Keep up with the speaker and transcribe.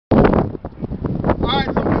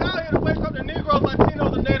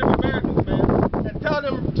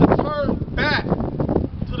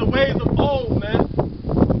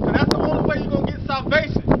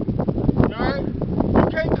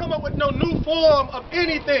form of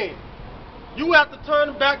anything. You have to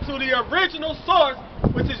turn back to the original source,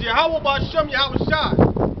 which is Yahweh Ba'Shem Yahweh Shai.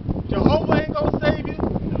 Jehovah ain't gonna save you.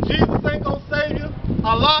 Jesus ain't gonna save you.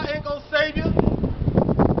 Allah ain't gonna save you.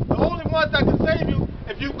 The only ones that can save you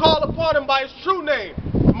if you call upon him by his true name.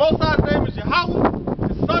 The Most High's name is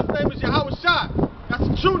Yahweh. His son's name is Yahweh Shai. That's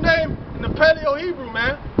the true name in the Paleo Hebrew,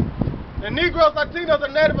 man. The Negroes, Latinos,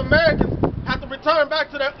 and Native Americans have to return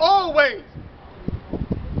back to their old ways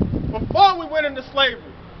before we went into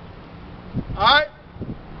slavery. Alright?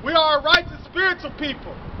 We are a righteous spiritual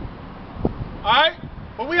people. Alright?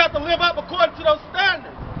 But we have to live up according to those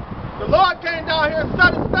standards. The Lord came down here and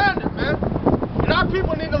set a standard, man. And our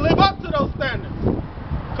people need to live up to those standards.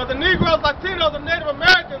 Because the Negroes, Latinos, and Native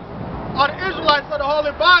Americans are the Israelites of the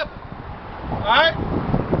Holy Bible. Alright?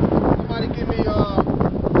 Somebody give me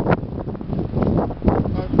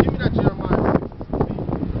that Jeremiah 6.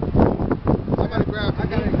 Somebody grab it. I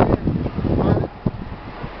got it. Right.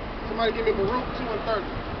 Somebody give me Baruch 2 and 30.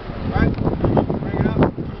 Right? Bring it up.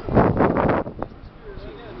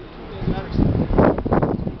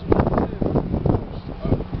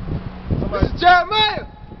 This is Jeremiah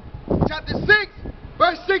chapter 6,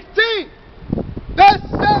 verse 16. Thus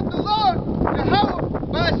saith the Lord, Yahweh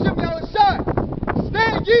Ba'Shem Yahweh Shai,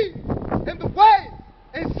 stand ye in the way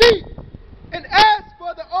and see, and ask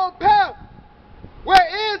for the old path, where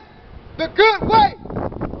is the good way,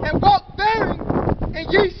 and walk therein,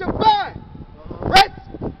 and ye shall find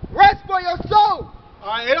rest for your soul.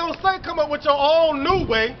 Alright, it don't say come up with your own new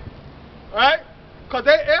way, right? Because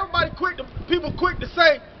people quick to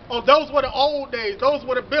say, oh, those were the old days, those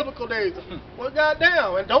were the biblical days. Well,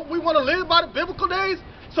 goddamn, and don't we want to live by the biblical days?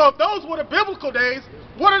 So if those were the biblical days,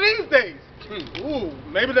 what are these days? Ooh,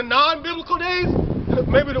 maybe the non-biblical days?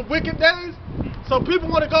 Maybe the wicked days? So people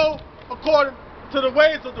want to go according to the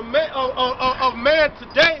ways of man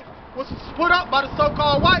today, which is put up by the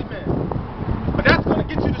so-called white man. But that's going to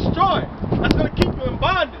get you destroyed. That's going to keep you in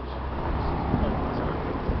bondage.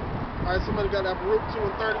 All right, somebody got that Baruch 2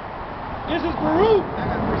 and 30. This is Baruch.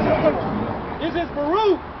 This is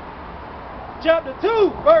Baruch, chapter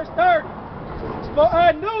 2, verse 30. For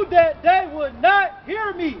I knew that they would not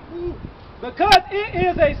hear me, because it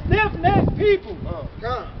is a stiff-necked people. Oh,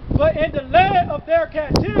 God. But in the land of their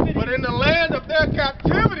captivity,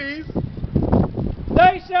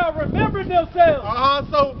 they shall remember themselves.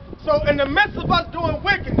 So in the midst of us doing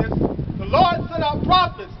wickedness, the Lord sent out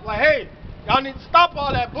prophets like, hey, y'all need to stop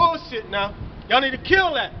all that bullshit now. Y'all need to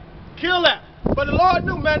kill that. Kill that. But the Lord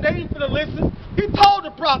knew, man, they ain't finna listen. He told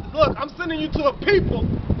the prophets, look, I'm sending you to a people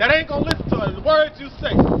that ain't gonna listen to the words you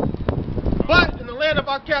say. But in the land of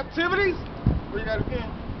our captivities, read that again.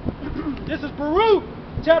 This is Baruch,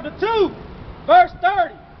 chapter 2, verse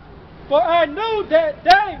 30. For I knew that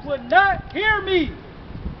they would not hear me,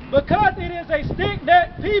 because it is a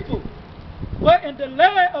stiff-necked people. But in the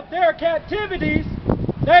land of their captivities,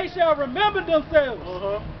 they shall remember themselves.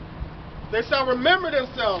 They shall remember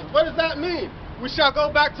themselves. What does that mean? We shall go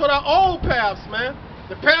back to our old paths, man.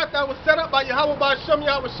 The path that was set up by Yahweh Ba'Shem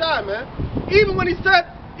Yahweh Shai, man. Even when he said,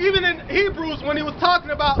 even in Hebrews, when he was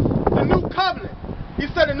talking about the new covenant, he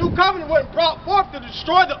said the new covenant wasn't brought forth to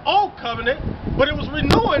destroy the old covenant, but it was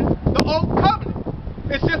renewing the old covenant.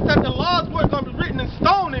 It's just that the laws weren't going to be written in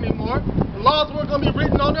stone anymore. The laws were going to be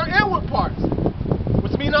written on their inward parts,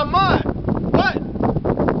 which mean our mind. But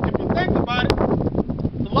if you think about it,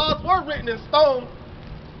 the laws were written in stone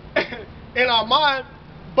in our mind,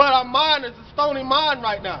 but our mind is a stony mind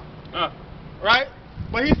right now. Right?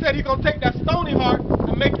 But he said he's going to take that stony heart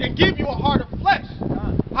and give you a heart of flesh.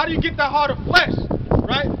 How do you get that heart of flesh?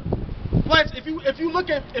 Right? Flesh, if you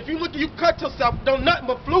cut yourself, don't nothing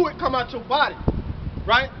but fluid come out your body.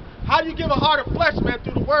 Right? How do you give a heart of flesh, man?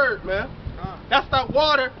 Through the word, man. That's that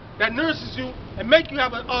water that nourishes you and make you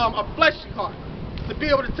have a fleshy heart to be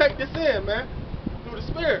able to take this in, man, through the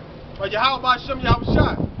spirit. Or Yahweh Ba'Shem Yahweh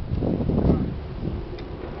Shai.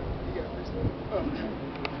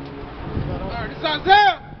 Alright, this is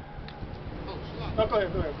Isaiah. No, go ahead.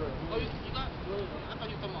 Oh, you got? I thought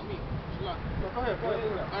you were talking about me. No, go ahead.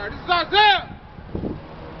 Alright, this is Isaiah.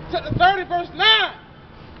 Chapter 30, verse 9.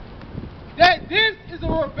 That this is a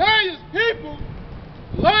rebellious people,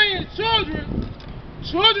 lying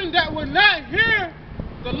children that will not hear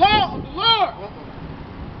the law of the Lord.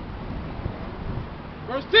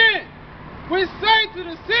 Verse 10. We say to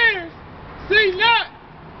the seers, see not,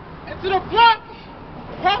 and to the prophets,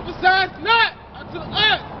 prophesy not unto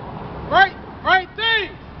us right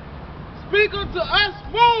things. Speak unto us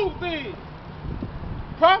smooth things.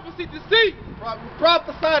 Prophecy deceit.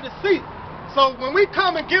 Prophesy deceit. So when we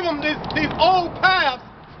come and give them these old paths,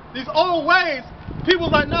 these old ways,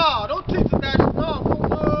 People like, nah, don't teach us that shit. No.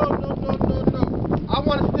 I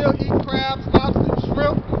want to still eat crabs, lobster, and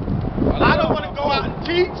shrimp. I don't want to go out and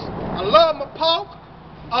teach. I love my pork.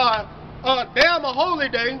 Damn a holy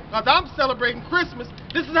day, because I'm celebrating Christmas.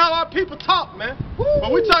 This is how our people talk, man.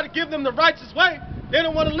 But we try to give them the righteous way. They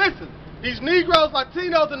don't want to listen. These Negroes,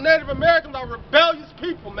 Latinos, and Native Americans are rebellious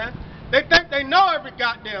people, man. They think they know every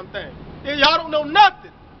goddamn thing. Y'all don't know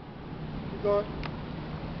nothing. Keep going.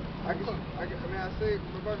 I say,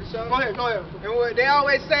 Brother Shaw? Go ahead. And what they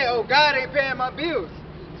always say, oh, God ain't paying my bills.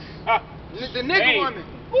 The nigga woman.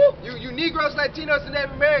 You Negroes, Latinos, and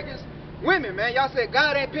Native Americans, women, man, y'all say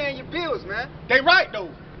God ain't paying your bills, man. They right, though.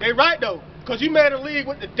 Because you made a league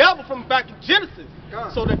with the devil from back in Genesis.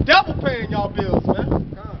 So the devil paying y'all bills, man.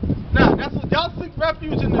 Now, that's what y'all seek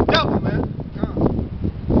refuge in the devil, man.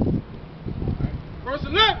 Verse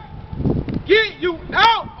 11. Get you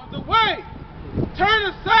out of the way. Turn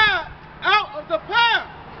aside out of the path.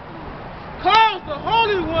 Cause the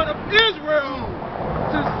Holy One of Israel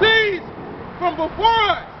to cease from before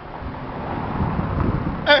us.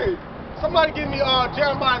 Hey, somebody give me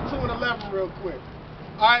Jeremiah 2:11 real quick.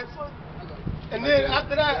 Alright, so, and then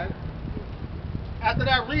after that,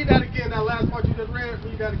 read that again, that last part you just read,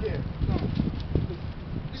 read that again.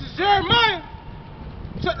 This is Jeremiah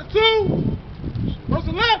chapter 2, verse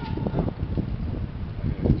 11.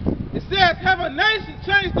 It says, have a nation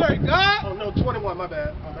changed their God? Oh, no, 21, my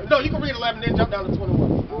bad. No, you can read 11, then jump down to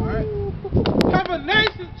 21. Alright. Have a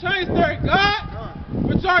nation changed their God,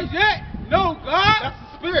 which are yet no God? That's the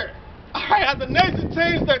spirit. Alright, has the nation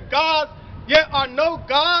changed their gods, yet are no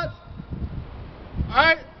gods?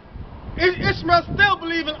 Alright? Ishmael still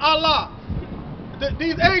believe in Allah.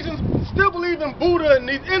 These Asians still believe in Buddha, and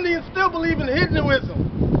these Indians still believe in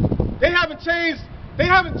Hinduism. They haven't changed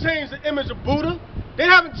the image of Buddha. They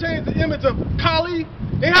haven't changed the image of Kali.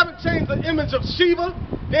 They haven't changed the image of Shiva.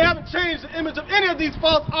 They haven't changed the image of any of these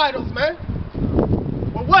false idols, man.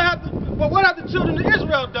 But what have the children of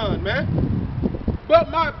Israel done, man? But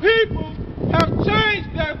my people have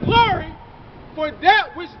changed their glory for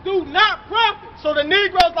that which do not profit. So the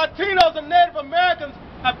Negroes, Latinos, and Native Americans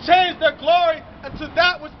have changed their glory into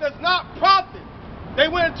that which does not profit. They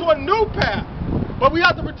went into a new path. But we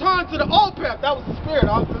have to return to the old path. That was the spirit.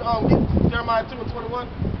 Jeremiah 2:21.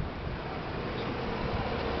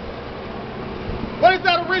 What is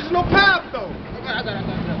that original path, though? I got it.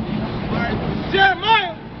 All right.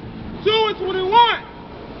 Jeremiah 2:21.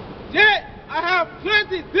 Yet I have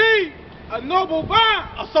planted thee a noble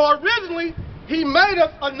vine. So originally, he made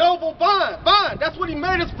us a noble vine. That's what he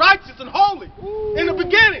made us, righteous and holy. In the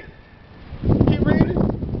beginning. Keep reading.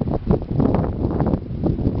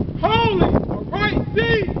 Holy, a right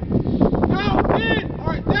seed. How then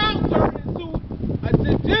art thou turned into a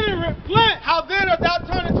degenerate plant? How then art thou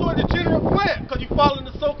turned into a degenerate plant? Because you follow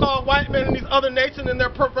the so-called white men and these other nations and their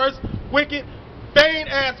perverse, wicked,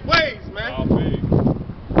 vain-ass ways, man.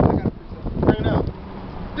 Bring it out.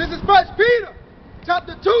 This is 1 Peter,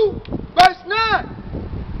 chapter 2, verse 9.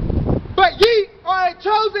 But ye are a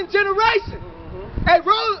chosen generation, a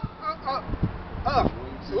royal...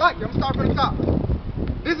 Select, I'm starting from the top.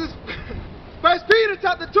 This is 1 Peter,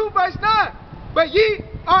 chapter 2, verse 9. But ye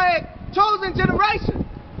are a chosen generation,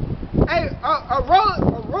 a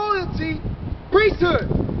royalty, priesthood,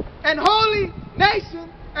 and holy nation,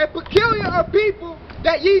 a peculiar people,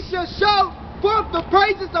 that ye shall show forth the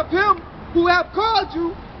praises of him who have called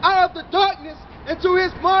you out of the darkness into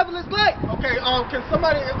his marvelous light. Okay, can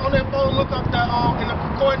somebody on their phone look up that in the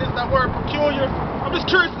concordance, that word peculiar? I'm just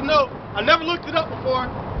curious to know. I never looked it up before,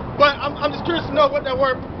 but I'm just curious to know what that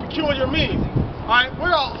word peculiar means. Alright,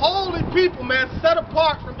 we're a holy people, man, set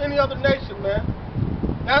apart from any other nation, man.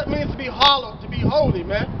 That means to be hallowed, to be holy,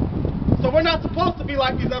 man. So we're not supposed to be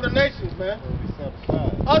like these other nations, man.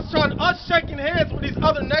 Us shaking hands with these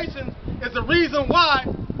other nations is the reason why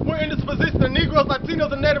we're in this position. The Negroes,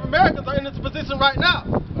 Latinos, and Native Americans are in this position right now.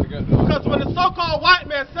 Because when the so-called white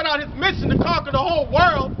man set out his mission to conquer the whole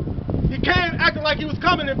world, he came acting like he was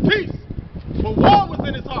coming in peace. But war was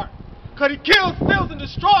in his heart. Because he kills, steals, and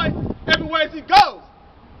destroys everywhere he goes.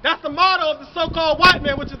 That's the motto of the so-called white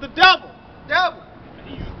man, which is the devil. Devil.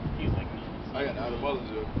 I got the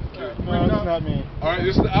etymology. No, it's not me. Alright,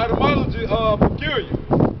 this is the etymology of peculiar.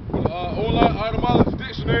 Online etymology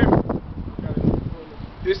dictionary.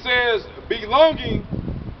 It says belonging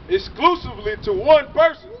exclusively to one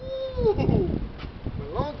person. Ooh.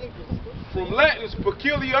 From Latin's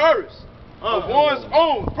peculiaris, of one's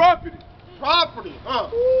own property. Property.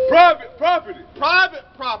 Private property. Private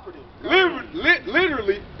property.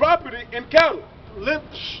 Literally property in cattle.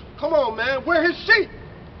 Come on, man. We're his sheep.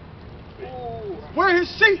 Ooh. We're his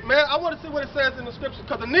sheep, man. I want to see what it says in the scripture.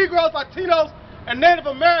 Because the Negroes, Latinos, and Native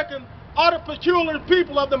Americans are the peculiar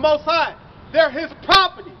people of the Most High. They're his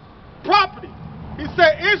property. Property. He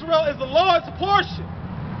said Israel is the Lord's portion.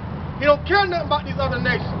 He don't care nothing about these other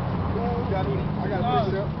nations. I got to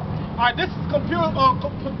All right, this is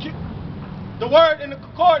the word in the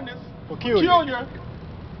concordance. Peculiar.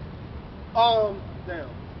 Damn.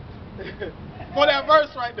 For that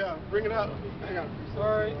verse right there. Bring it up. I got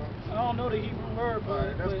Sorry, I don't know the Hebrew word, but,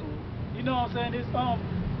 Alright, that's but cool. you know what I'm saying? It's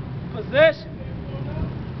possession,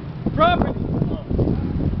 property,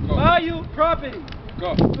 value, property,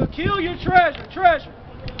 peculiar treasure.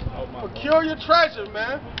 Peculiar treasure,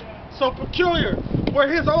 man. So peculiar. We're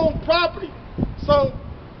his own property. So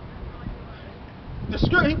the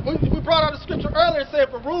script, we brought out the scripture earlier. It said,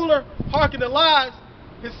 if a ruler hearken to lies,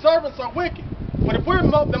 his servants are wicked. But if we're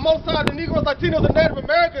the Most High, the Negroes, Latinos, and Native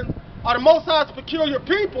Americans are the Most High's peculiar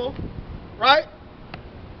people, right?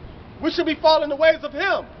 We should be following the ways of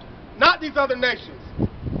him, not these other nations.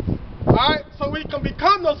 All right? So we can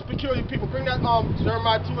become those peculiar people. Bring that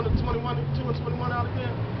Jeremiah 2 and 21 out again.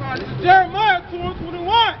 Jeremiah 2 and 21.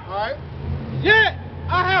 All right? Yet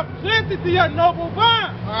I have planted thee a noble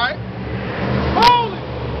vine, All right?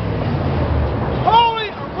 holy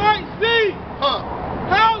and right seed. Huh?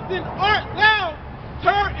 How then art thou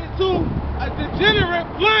turned into a degenerate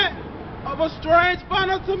plant of a strange vine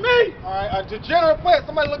unto me? All right, a degenerate plant.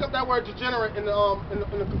 Somebody look up that word degenerate in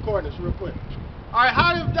the concordance real quick. All right,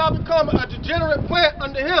 how did thou become a degenerate plant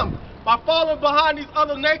unto him? By following behind these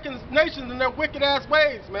other nations and their wicked ass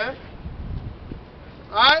ways, man.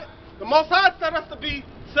 All right, the Most High set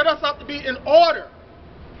us up to be in order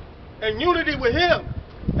and unity with him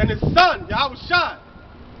and his Son, Yahushua,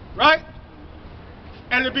 right?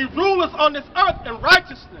 And to be rulers on this earth in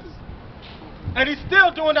righteousness. And he's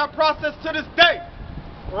still doing that process to this day.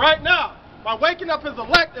 Right now, by waking up his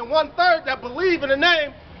elect and 1/3 that believe in the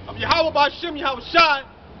name of Yahweh Ba'Shem Yahushua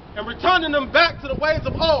and returning them back to the ways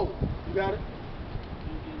of old. You got it?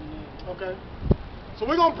 Okay. So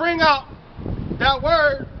we're going to bring out that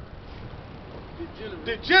word,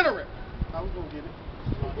 degenerate. How we going to get it?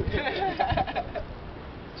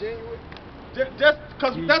 Just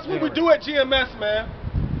because that's what we do at GMS, man.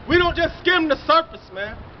 We don't just skim the surface,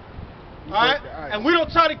 man. All right? And we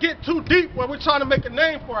don't try to get too deep where we're trying to make a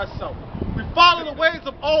name for ourselves. We follow the ways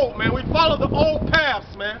of old, man. We follow the old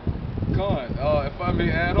paths, man. Con, if I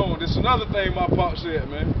may add on, this is another thing my pop said,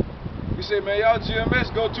 man. He said, man, y'all GMS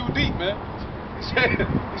go too deep, man. He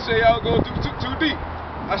said y'all go too deep.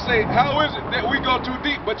 I say, how is it that we go too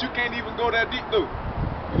deep, but you can't even go that deep, though?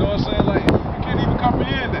 You know what I'm saying? Like, you can't even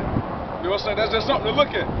comprehend that. You know what I'm saying? That's just something to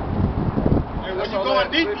look at. And when you're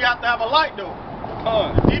going deep, you have to have a light, though.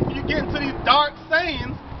 The deeper you get into these dark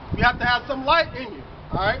sayings, you have to have some light in you.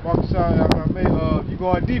 All right? If you're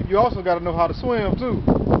going deep, you also got to know how to swim, too.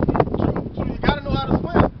 True. You got to know how to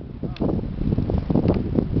swim.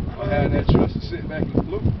 I had that trust to sit back and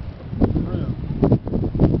float.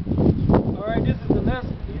 All right, this is the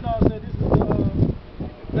lesson. You know what I'm saying? This is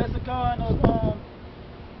the lexicon of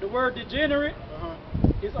the word degenerate.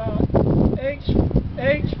 It's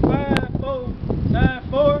H5094.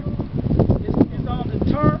 It's on the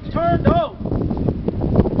turned off.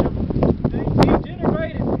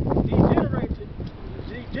 Degenerated.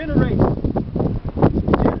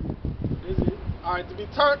 All right, to be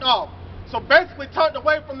turned off. So basically turned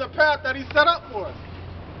away from the path that he set up for us.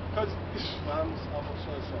 Because I'm going to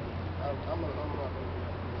show you something. I'm not going to do that.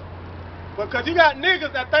 Because you got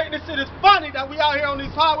niggas that think this shit is funny that we out here on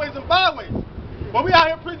these highways and byways. But we out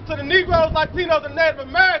here preaching to the Negroes, Latinos, and Native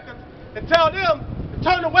Americans and tell them to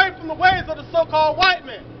turn away from the ways of the so-called white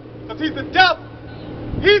man. Because he's the devil.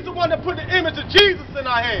 He's the one that put the image of Jesus in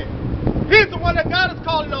our head. He's the one that got us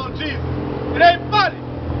calling on Jesus. It ain't funny.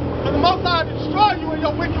 Because the Most High destroy you in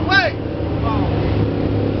your wicked ways.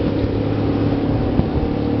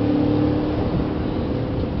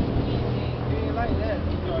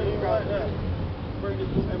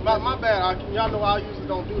 My bad, y'all know I usually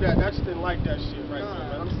don't do that. I just didn't like that shit right there,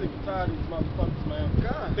 man. I'm sick and tired of these motherfuckers, man.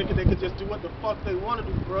 Thinking they could just do what the fuck they want to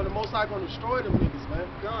do, bro. The Most High gonna destroy them niggas, man.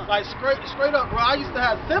 Like straight up, bro. I used to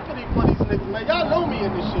have sympathy for these niggas, man. Y'all know me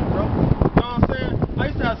in this shit, bro. You know what I'm saying? I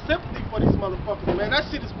used to have sympathy for these motherfuckers, man. That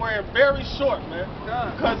shit is wearing very short, man.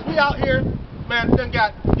 Because we out here, man, done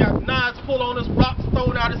got knives pulled on us, rocks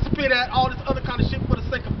thrown out, and spit at, all this other kind of shit for the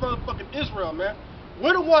sake of motherfucking Israel, man.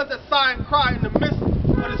 We're the ones that sigh and cry in the midst of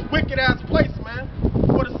this wicked ass place, man,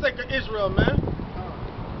 for the sake of Israel, man.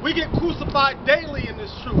 We get crucified daily in this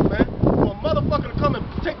truth, man. For a motherfucker to come and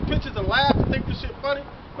take pictures and laugh and think this shit funny,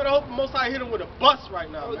 man. I hope the Most High hit him with a bus right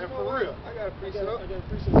now, man. For real. I got a precept.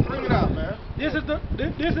 Bring it out, man. This is the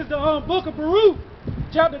book of Baruch,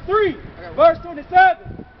 chapter 3, verse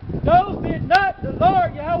 27. Those did not the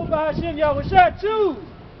Lord Yahweh Bahashim Yahushua choose,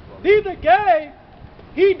 neither gave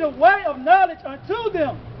he the way of knowledge unto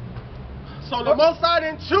them. So the Most High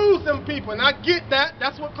didn't choose them people, and I get that.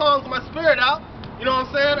 That's what calms my spirit out. You know what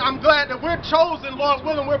I'm saying? I'm glad that we're chosen, Lord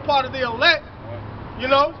willing, we're part of the elect. You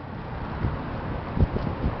know?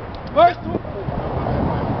 Verse 28.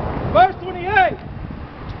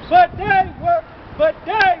 But they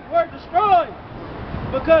were destroyed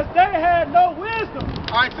because they had no wisdom.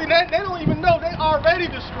 All right, see, they don't even know they already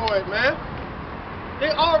destroyed, man.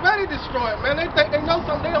 They already destroyed, man. They think they know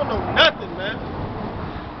something. They don't know nothing, man.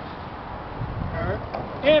 All right.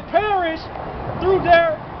 And perished through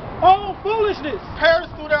their own foolishness. Perish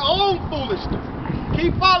through their own foolishness.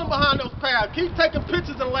 Keep falling behind those paths. Keep taking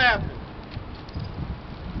pictures and laughing.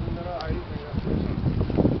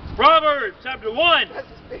 Proverbs chapter 1,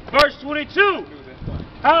 verse 22.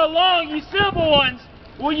 How long, ye simple ones,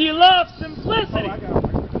 will ye love simplicity?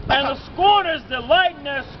 And the scorners delight in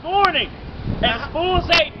their scorning. And fools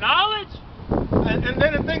hate knowledge? And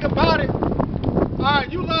then to think about it, all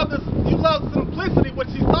right, you love simplicity, which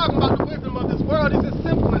he's talking about the wisdom of this world. It's just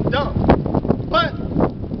simple and dumb. But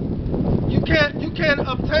you can't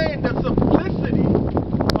obtain the simplicity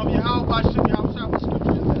of Yahweh Bashim Yahushua. What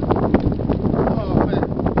scripture is that? Oh man.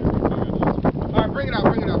 All right, bring it out.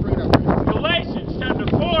 Galatians chapter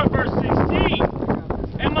 4, verse 16.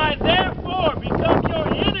 Am I therefore become your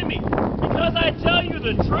enemy because I tell you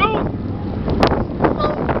the truth? So,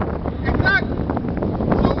 exactly.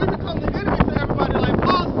 So we become the enemy to everybody, like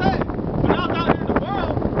Paul said. When I was out here in the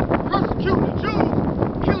world, persecuting the Jews,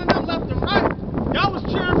 killing them left and right, y'all was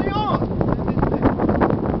cheering me on.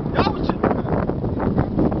 Y'all was cheering me on.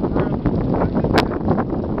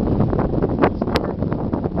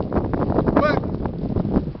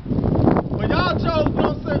 But y'all chose, you know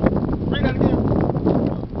what I'm saying? Read that again.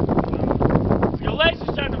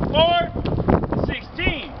 Galatians chapter 4,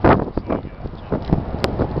 16.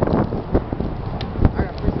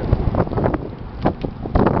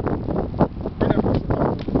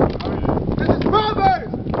 This is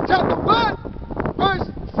Proverbs chapter 1, verse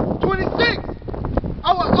 26. I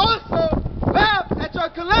will also laugh at your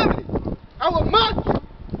calamity. I will mock you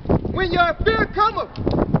when your fear cometh.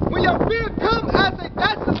 When your fear come as a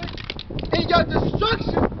desolate, and your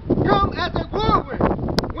destruction come as a whirlwind.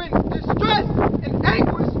 When distress and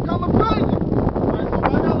anguish come upon you. Alright, so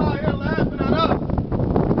why y'all out here laughing at us?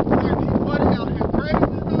 Like these buddies out here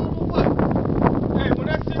crazy or what? Hey, when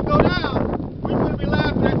that shit go down, we gonna be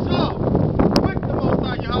laughing at y'all. With the Most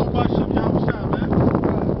High Yahweh Bashim Yahushua, man.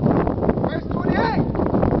 Verse 28.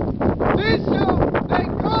 Then shall they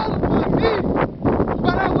call upon me,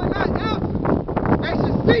 but I will not answer. They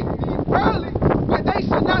should seek me early, but they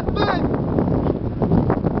should not find me.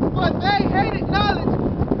 For they hated knowledge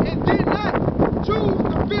and did not choose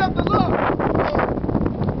the fear of the Lord.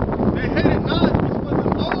 They hated knowledge, which was the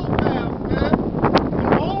old paths, man. The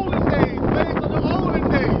olden days, ways of the olden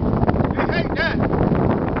days. They hate that.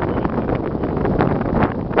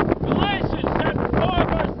 Galatians chapter 4,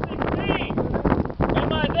 verse 16. Am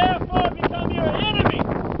I therefore become your enemy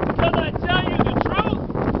because I tell you the truth?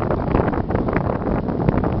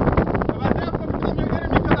 If I therefore become your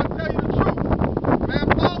enemy because I tell you the truth. Man,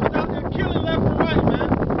 Paul was out there killing left and right, man.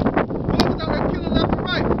 Paul was out there killing left and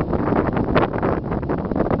right.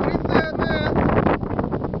 But he said, man,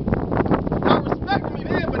 y'all respected me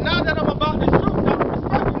then, but now that I'm about this truth, y'all don't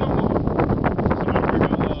respect me no more.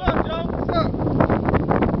 What's up, Joe? What's up?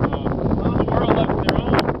 The world loves their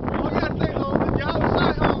own. Oh, yeah, say, that Yahweh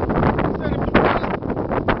Shai, said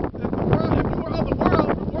if you were of the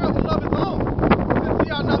world would love its own. Since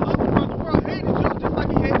ye are not of the world, the world hated you just like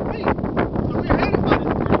he hated me. So we're hated by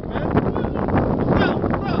this world, man. What's up?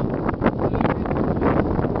 What's up? But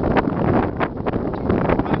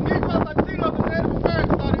the Negroes, Latinos, and Native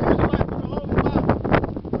Americans are the Israelites of the Holy Bible.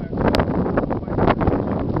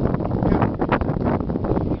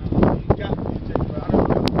 You got me, DJ, bro. I don't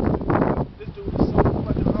know. This dude is so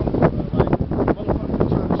fucking humble, bro. Like, motherfuckers be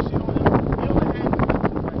trying to shit on him. He only had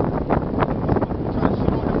nothing right now. Motherfuckers be trying to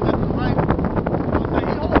shit on him left and right. You know what I'm saying?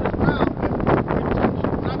 He holding his ground. When I've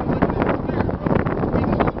been looking at his spirit, bro, he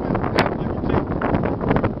moving act like a chick.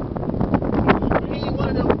 He ain't one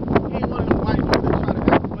of them white dudes that try to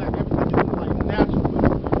act black. Everything is like natural with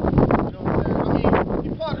him. You know what I'm saying? I mean, he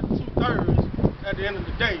part of the 2/3 at the end of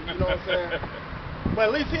the day. You know what I'm saying? But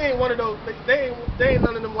at least he ain't one of those. They ain't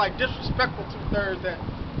none of them like disrespectful 2/3 that,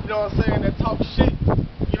 you know what I'm saying, that talk shit.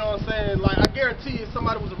 You know what I'm saying? Like I guarantee you, if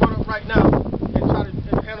somebody was to run up right now and try to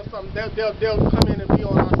handle something, they'll come in and be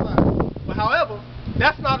on our side. But however,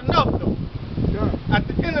 that's not enough though. At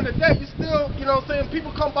the end of the day, you still, you know what I'm saying,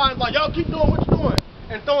 people come by and like, y'all keep doing what you're doing,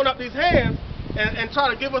 and throwing up these hands and try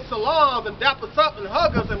to give us salams and dap us up and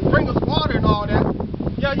hug us and bring us water and all that.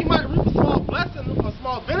 Yeah, you might reap a small blessing, a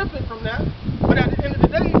small benefit from that, but at the end of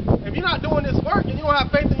the day, if you're not doing this work and you don't have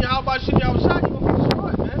faith in your Yahweh Shem Yahushua, you're going to be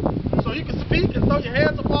destroyed, man. So you can speak and throw your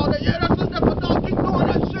hands up all that. Yeah, that's it, but don't keep doing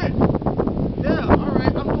that shit. Yeah, all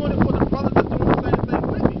right, I'm doing it for the brothers that's doing the same thing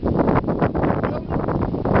with me. You feel me?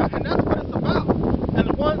 And that's what it's about. And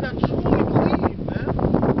the ones that truly believe, man.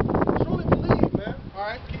 Truly believe, man. All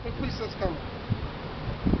right, keep the precepts coming.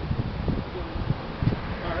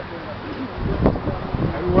 All right,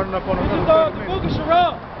 We running up on This is another the 30 book minutes. of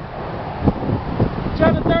Shirah,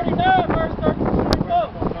 chapter 39, verse 34.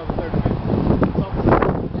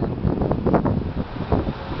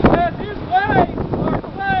 As his ways are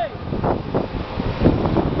plain.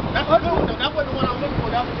 that's a good one, though. That wasn't the one I was looking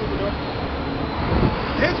for. That was a good one, though.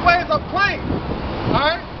 His ways are plain. All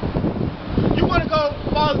right? You want to go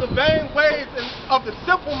follow the vain ways of the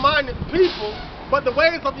simple-minded people, but the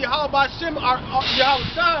ways of Yahweh Shem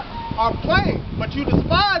are plain, but you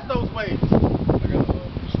despise those ways.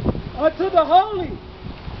 Unto the holy,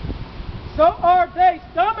 so are they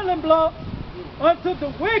stumbling blocks unto the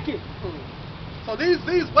wicked. So these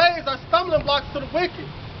ways are stumbling blocks to the wicked.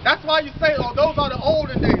 That's why you say, oh, those are the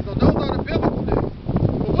olden days, or those are the biblical days.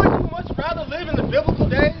 But wouldn't you much rather live in the biblical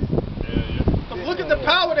days? So look at the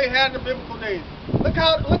power they had in the biblical days. Look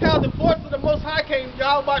how the force of the Most High came,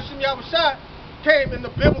 Yahweh Shem Yahushua came in the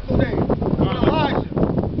biblical days with Elijah.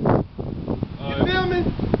 You feel me?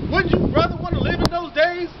 Wouldn't you rather want to live in those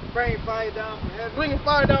days? Bringing fire down from heaven. Bringing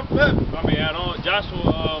fire down from heaven. Let me add on.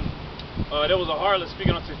 Joshua, there was a harlot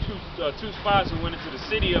speaking unto two spies who went into the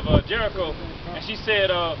city of Jericho, and she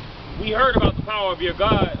said, we heard about the power of your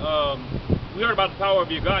God. We heard about the power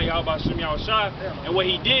of your God, Yahweh Shem Yahushua, and what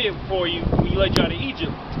he did for you when he led you out of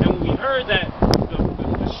Egypt. And when we heard that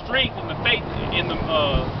the strength and the faith in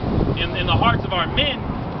the hearts of our men,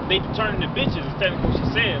 they turned into bitches. Is technically what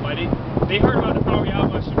she said. Like they heard about the power of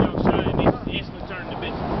Yahweh Shem Yahushua, and they instantly turned into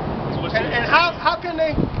bitches. That's what she And how can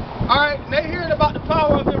they? All right, they hearing about the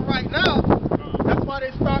power of him right now. That's why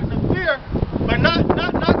they starting to fear, but not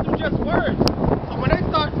through just words. So when they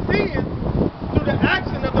start seeing through the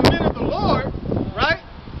action of the men of the Lord, right,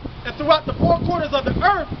 and throughout the four corners of the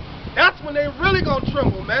earth, that's when they really gonna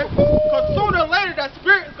tremble, man. Because sooner or later that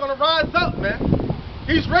spirit is gonna rise up, man.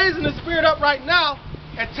 He's raising the spirit up right now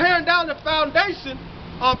and tearing down the foundation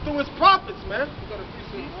through his prophets, man.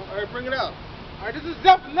 All right, bring it out. All right, this is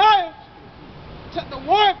Zephaniah, chapter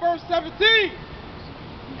 1, verse 17.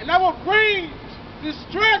 And I will bring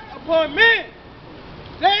distress upon men,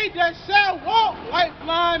 they that shall walk like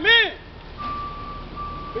blind men,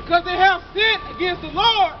 because they have sinned against the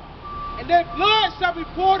Lord, and their blood shall be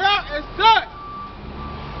poured out as dust,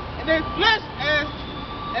 and their flesh as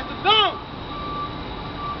the dung.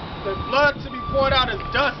 The blood to be poured out as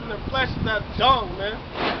dust, and the flesh is as dung, man.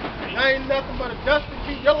 There ain't nothing but a dusty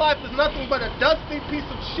piece. Your life is nothing but a dusty piece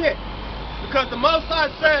of shit. Because the Most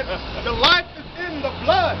High said the life is in the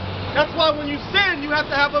blood. That's why when you sin, you have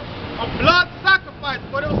to have a blood sacrifice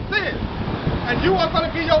for those sins. And you are going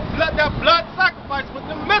to be that blood sacrifice with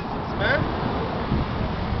the missiles, man.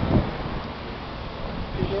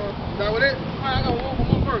 Is that what it is? All right, I got one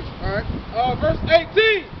more verse. All right. Verse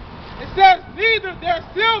 18. It says, neither their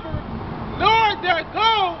silver nor their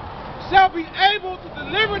gold shall be able to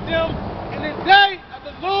deliver them in the day of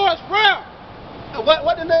the Lord's wrath.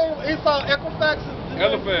 What the name? Esau Equifax?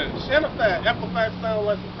 Eliphaz. Equifax sounds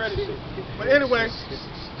like some credit shit. But anyway,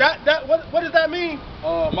 what does that mean?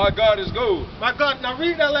 My God is gold. My God, now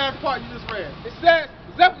read that last part you just read. It says,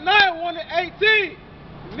 Zephaniah 1 and 18,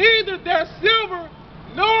 neither their silver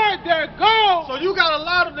nor their gold. So you got a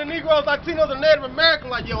lot of the Negroes, Latinos, and Native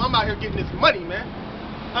Americans like, yo, I'm out here getting this money, man.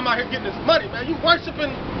 I'm out here getting this money, man. You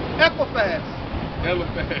worshiping Equifax.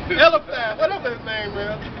 Eliphaz, whatever his name,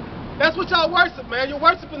 man. That's what y'all worship, man. You're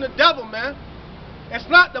worshiping the devil, man. It's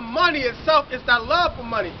not the money itself, it's that love for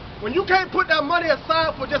money. When you can't put that money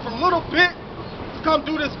aside for just a little bit to come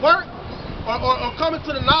do this work, or come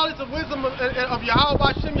into the knowledge of wisdom of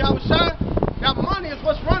Yahweh Shem Yahushua, that money is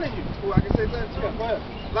what's running you. Ooh, I can say something too. Yeah, go ahead.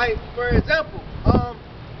 Like, for example,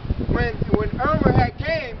 when Irma had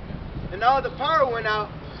came and all the power went out,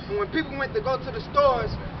 and when people went to go to the stores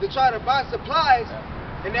to try to buy supplies,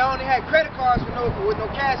 and they only had credit cards with no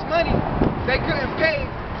cash money, they couldn't pay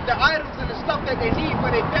the items and the stuff that they need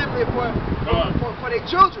for their family, for their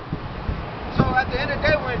children. So at the end of the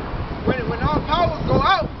day, when all power go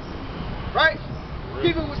out, right,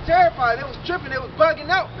 people terrified. They was tripping. They was bugging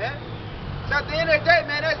out, man. So at the end of the day,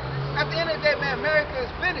 man, America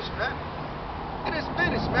is finished, man. It is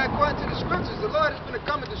finished, man. According to the scriptures, the Lord is going to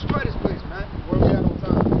come and destroy this place, man. Where we at on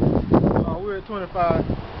time? We're at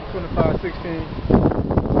 25:16.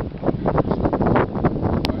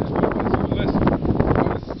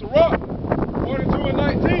 Sirach 42 and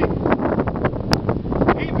 19.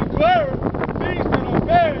 He declared things that are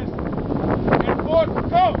past and for to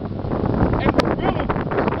come, and revealeth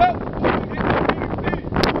the steps of the hidden things.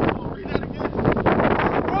 Read that again.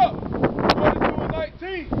 Sirach 42 and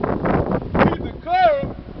 19. He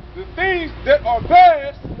declared the things that are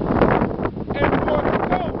past and for to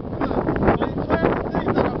come. So he declared the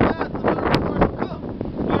things that are past and that are going to come.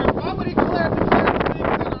 Why would he declare the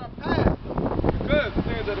things that are past? Because the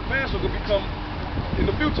things that are past are going to become in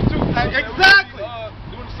the future too. Exactly.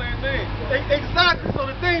 Doing the same thing. Exactly. So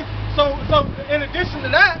the thing, so in addition to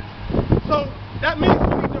that, so that means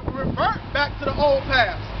we need to revert back to the old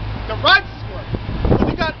paths, the righteous one. So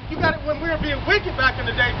you got it when we were being wicked back in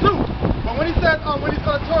the day too. But when he says when he's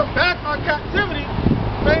gonna turn back our captivity,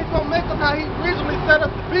 man, he's gonna make us how he originally set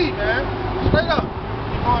us to be, man. Straight up.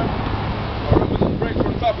 Keep going. All right, let's just break from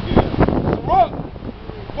the top again. Sirach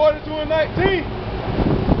 42 and 19.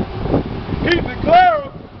 He declared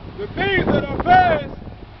the things that are past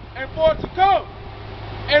and for to come,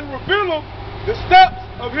 and revealeth the steps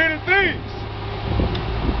of hidden things.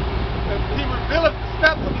 He revealeth the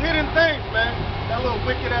steps of hidden things, man. That little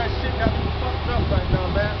wicked ass shit got me fucked up right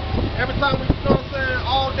now, man. Every time we, you know what I'm saying,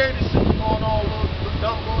 all day this shit be going on, little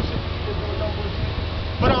dumb bullshit, people doing dumb bullshit.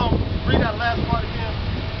 But read that last part again.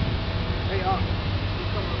 Hey, you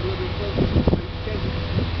come a little bit closer so you catch it.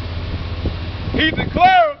 He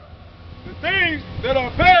declared the things that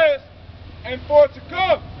are past and for to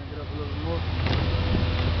come, Bring it up a little more.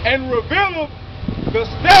 and revealeth the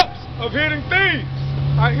steps of hidden things.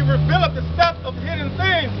 He revealed the steps of hidden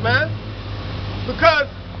things, man. Because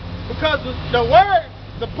the word,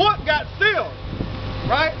 the book got sealed,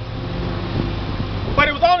 right? But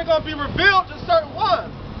it was only going to be revealed to certain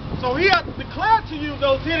ones. So he had to declare to you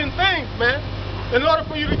those hidden things, man, in order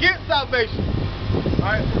for you to get salvation. All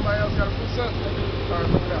right, everybody else got a few cents? All right,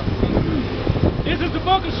 bring it out. This is the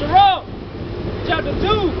book of Sirach, chapter 2,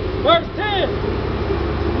 verse 10.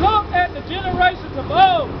 Look at the generations of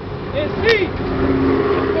old and see.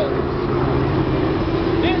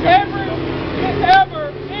 Did ever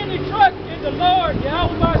any trust in the Lord,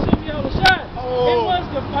 Yahweh Bashem Yahushua, and was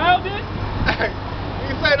confounded?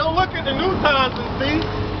 He said, don't look at the new times and see.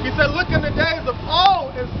 He said, look in the days of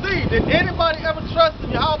old and see. Did anybody ever trust in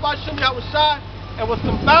Yahweh Bashem Yahushua and was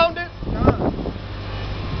confounded?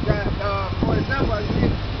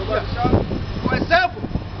 For example,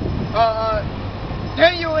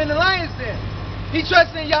 Daniel in the lion's den. He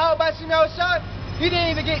trusted in Yahweh Bashem Yahushua. He didn't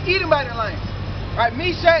even get eaten by the lions. Right?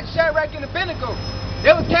 Meshach, Shadrach, and Abednego.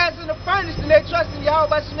 They was cast in the furnace and they trusted in Yahweh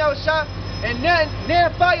Bashem Yahushua, and then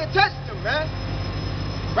fire touched them, man.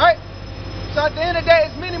 Right? So at the end of the day,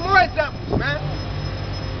 there's many more examples, man.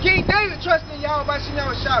 King David trusted in Yahweh Bashem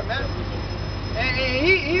Yahushua, man. And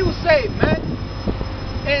he was saved, man.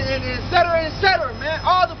 And et cetera, man.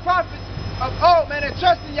 All the prophets of old, man, that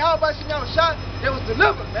trusted in Yahweh Bashem Yahushua, they was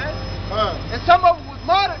delivered, man. And some of them was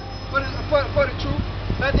martyred for the truth.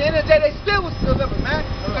 But at the end of the day, they still was delivered, man.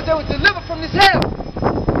 Because they was delivered from this hell.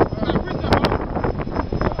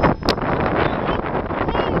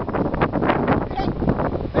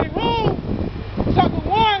 They rule. Chapter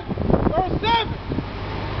 1, verse 7.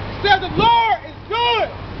 It says the Lord is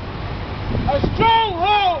good, a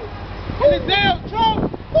stronghold in the day of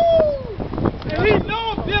trouble. And he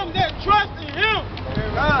knows them that trust in him.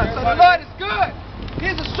 So the Lord is good.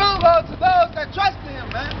 He's a stronghold to those that trust in him,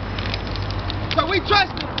 man. So we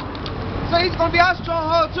trust him. So he's going to be our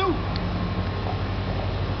stronghold too.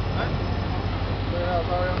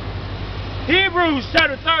 Hebrews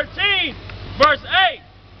chapter 13, verse 8.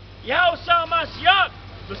 Yahushua Mashiach,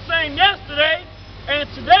 the same yesterday and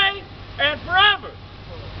today and forever.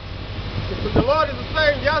 The Lord is the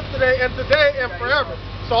same yesterday and today and forever.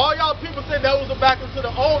 So all y'all people say that was back into the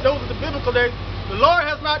old, those are the biblical days. The Lord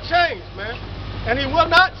has not changed, man. And he will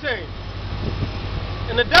not change.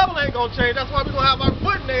 And the devil ain't going to change. That's why we're going to have our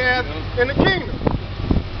foot in their ass in the kingdom.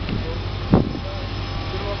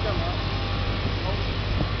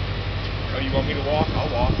 Oh, you want me to walk? I'll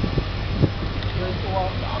walk. I'm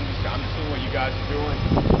just doing what you guys are doing.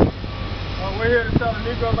 We're here to tell the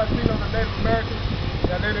Negroes, Latinos, and Native Americans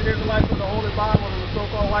that they're the Israelites of the Holy Bible and the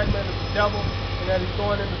so-called white man is the devil and that he's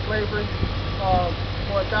going into slavery. For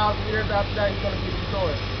 1,000 years after that, he's going to be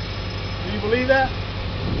destroyed. Do you believe that?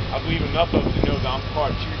 I believe enough of it to know that I'm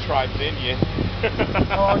part Two Tribes Indian.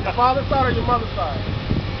 Oh, on your father's side or your mother's side?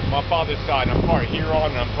 My father's side, I'm part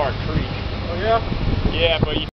Huron and I'm part Creek. Oh, yeah? Yeah, but